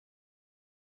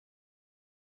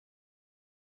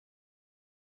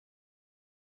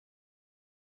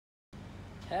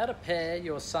How to pair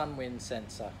your sun wind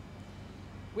sensor.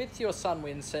 With your sun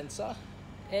wind sensor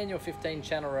and your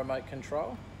 15-channel remote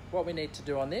control, what we need to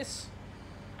do on this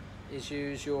is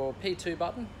use your P2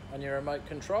 button on your remote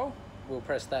control. We'll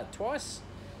press that twice,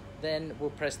 then we'll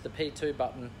press the P2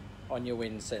 button on your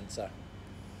wind sensor.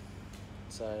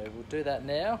 So we'll do that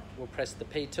now. We'll press the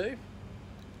P2,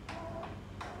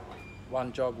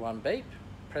 one jog, one beep.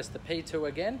 Press the P2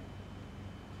 again,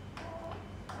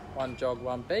 one jog,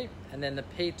 one beep, and then the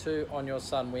P2 on your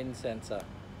sun wind sensor.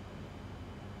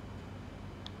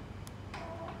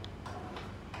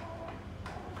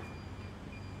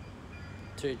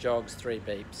 Two jogs, three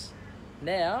beeps.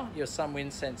 Now your sun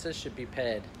wind sensor should be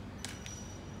paired.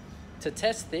 To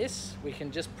test this, we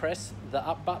can just press the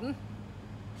up button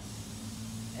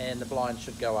and the blind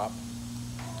should go up.